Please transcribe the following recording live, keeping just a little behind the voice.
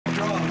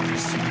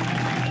members.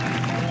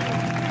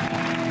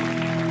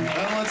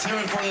 And let's hear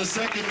it for the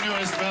second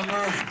newest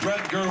member,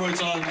 Brett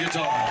Gurwitz on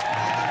guitar.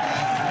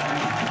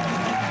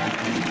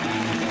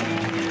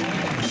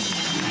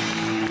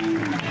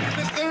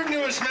 The third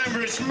newest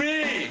member, it's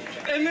me,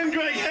 and then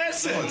Greg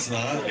Hesson. No, it's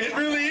not. It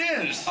really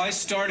is. I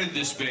started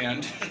this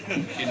band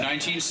in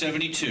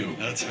 1972.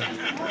 That's it.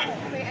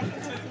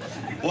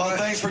 Well,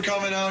 thanks for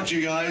coming out,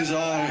 you guys.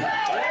 I'd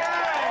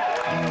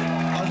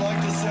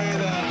like to say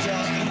that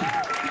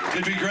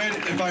it'd be great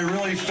if I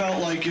really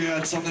felt like you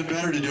had something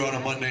better to do on a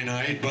Monday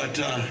night, but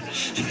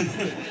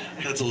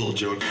that's a little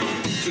joke.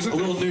 There's a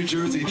little New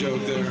Jersey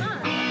joke there.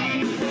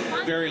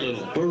 Very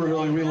little. But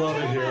we love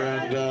it here,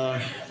 and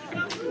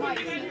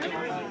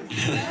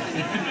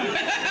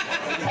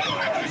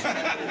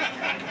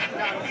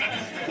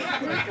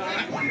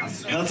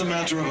that's a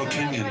matter of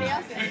opinion.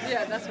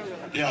 Yeah, that's what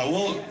we're Yeah,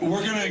 well,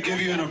 we're gonna give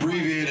you an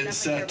abbreviated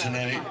set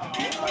tonight.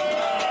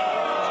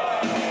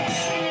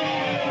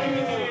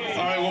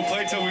 All right, we'll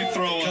play till we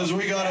throw up. Because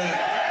we gotta...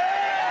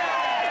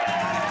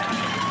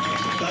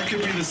 That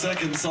could be the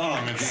second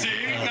song. If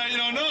See? Now you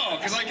don't know,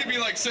 because I could be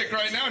like sick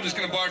right now and just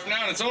gonna barf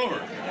now and it's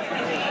over.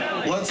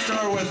 Let's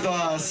start with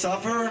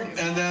Suffer,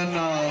 and then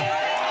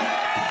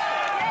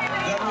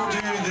we'll do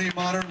the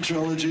Modern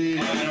Trilogy.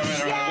 All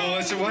right.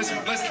 Well,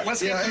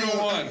 let's get through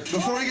one.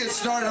 Before we get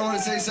started, I want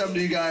to say something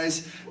to you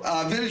guys.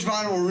 Vintage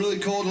Vinyl were really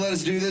cool to let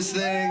us do this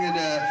thing and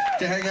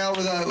to hang out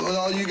with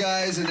all you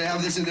guys and to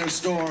have this in their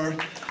store.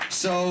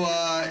 So,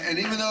 and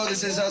even though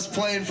this is us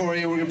playing for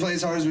you, we're going to play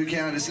as hard as we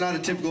can. It's not a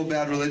typical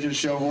Bad Religion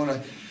show. We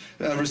want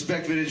to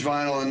respect Vintage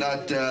Vinyl and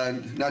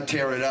not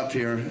tear it up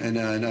here and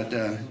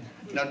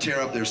not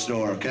tear up their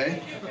store,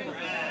 okay?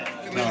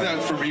 Leave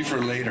that for me for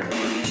later.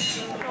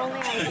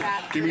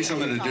 Give me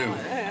something to do.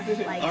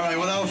 All right,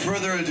 without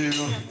further ado,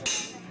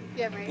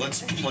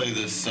 let's play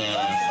this song.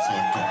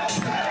 Let's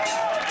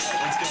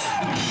go.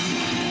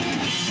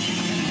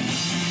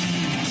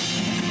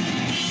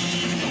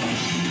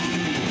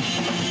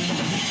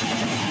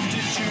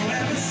 Did you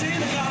ever see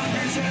the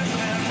conference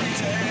every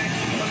day?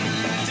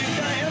 Did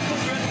I ever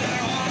put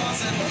their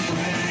horns in the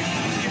break?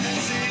 You can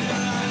see the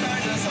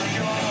line just like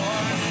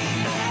yours.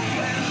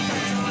 When I'm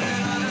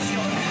penciling on a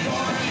score,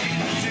 you're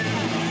needing to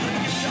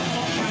look at your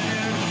home for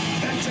you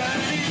and try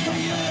to leave for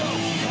you.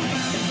 The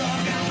best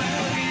song and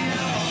melody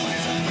I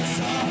always have to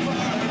suffer.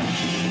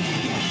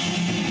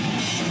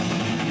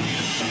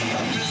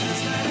 A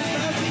businessman is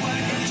not to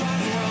play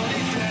controls the world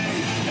each day.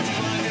 It's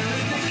minor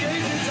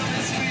indications of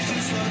his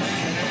species slow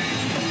decay.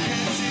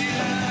 Can't see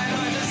that I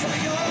know just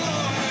like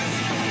yours.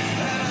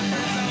 And I'm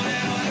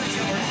penciling on a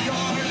score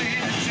you're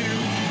leading to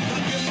the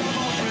gift of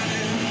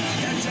alternate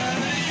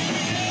eternity.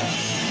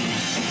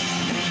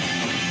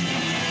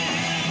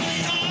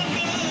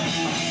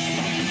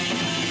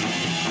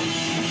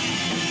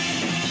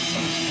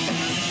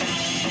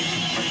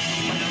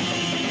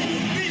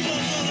 People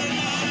for the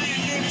mind,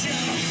 you're just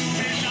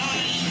moving on.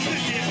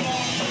 Looking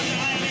for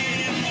society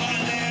and more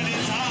than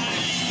it's high.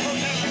 Will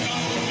never go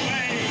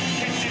away.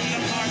 It's in the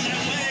part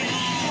that way.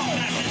 All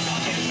masses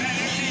of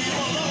humanity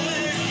will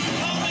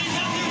always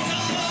have to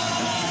suffer.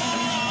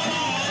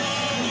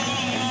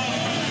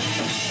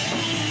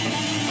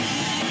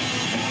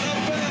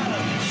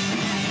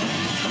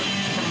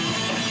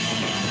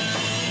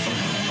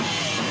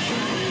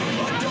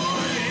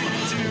 Adoring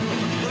into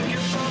the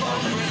gift of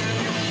alternate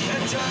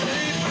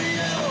eternity for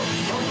you.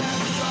 All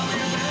masses of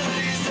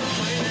humanity still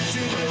playing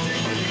into the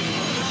dignity.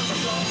 All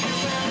masses of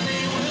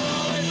humanity will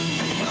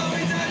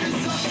always have to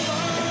suffer.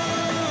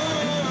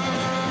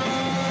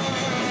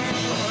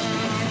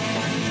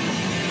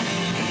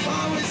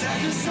 Always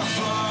have to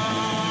suffer.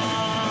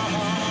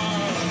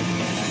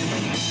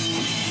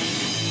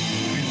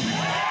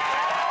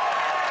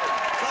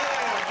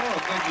 Oh,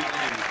 thank you.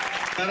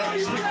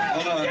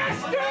 Hold on.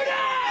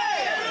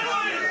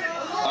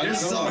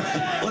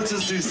 Let's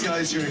just do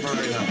Skyscraper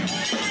right now.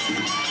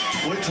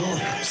 Wait till...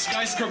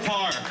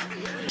 Skyscraper.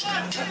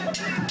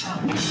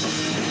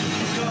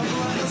 Come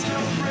let us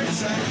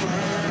bricks and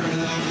burn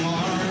them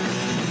hard.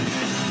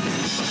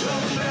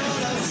 Come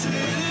build a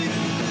city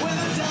with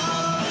a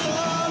top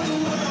of the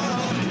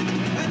world.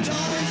 And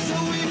time so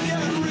we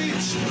can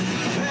reach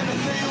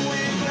anything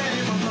we may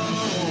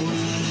propose.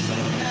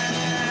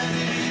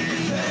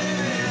 Anything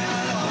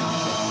at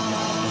all.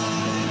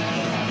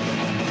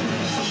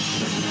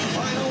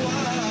 Why know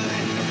why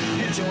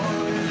you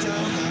tore it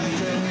down that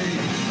day?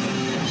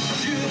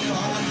 You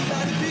thought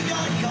that if you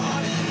got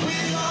caught, we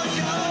all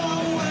go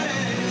away.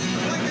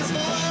 Like a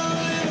small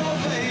little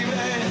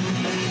baby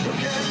who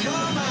can't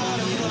come out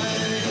and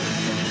play.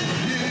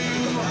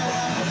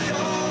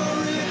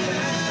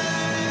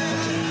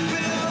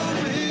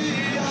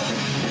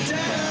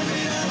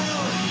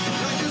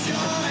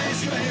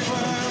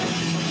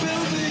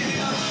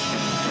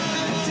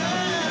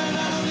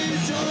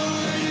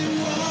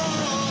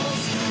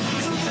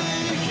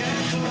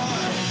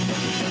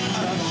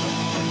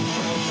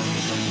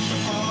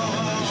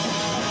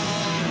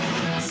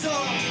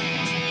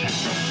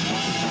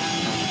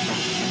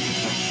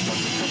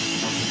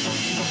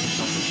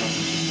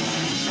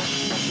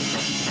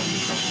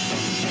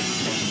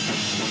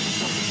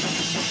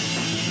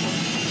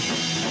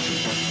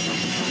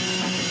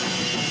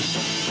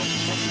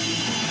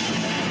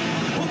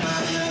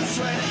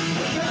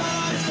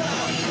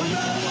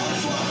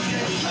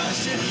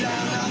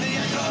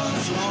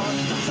 strong.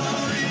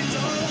 Sorry,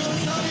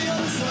 don't on the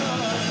other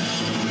side.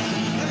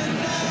 And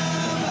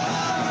never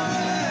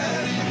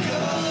let it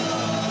go.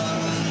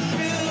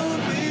 Build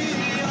me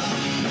up,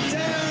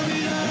 tear me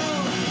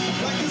down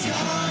like a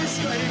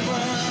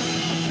skyscraper.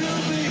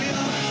 Build me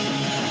up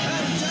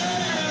and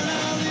tear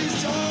down these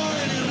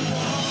joining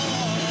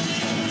walls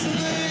so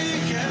they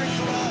can't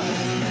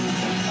climb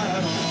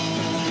at all.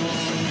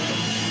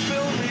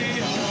 Build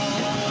me up.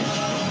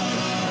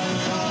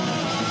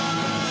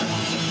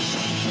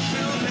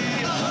 Build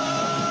me up.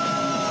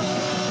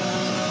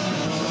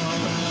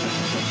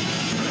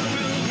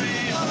 Build me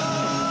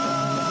up.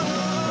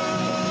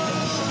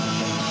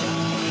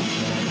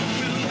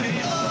 Build me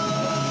up.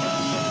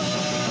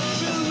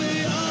 Build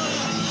me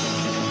up.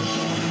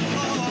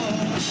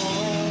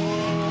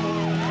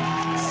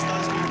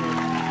 Skyscraper.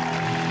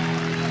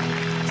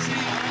 See,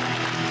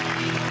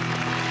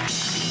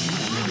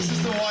 This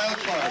is the wild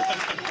part.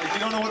 Like, you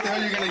don't know what the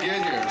hell you're gonna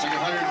get here. It's like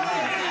 100.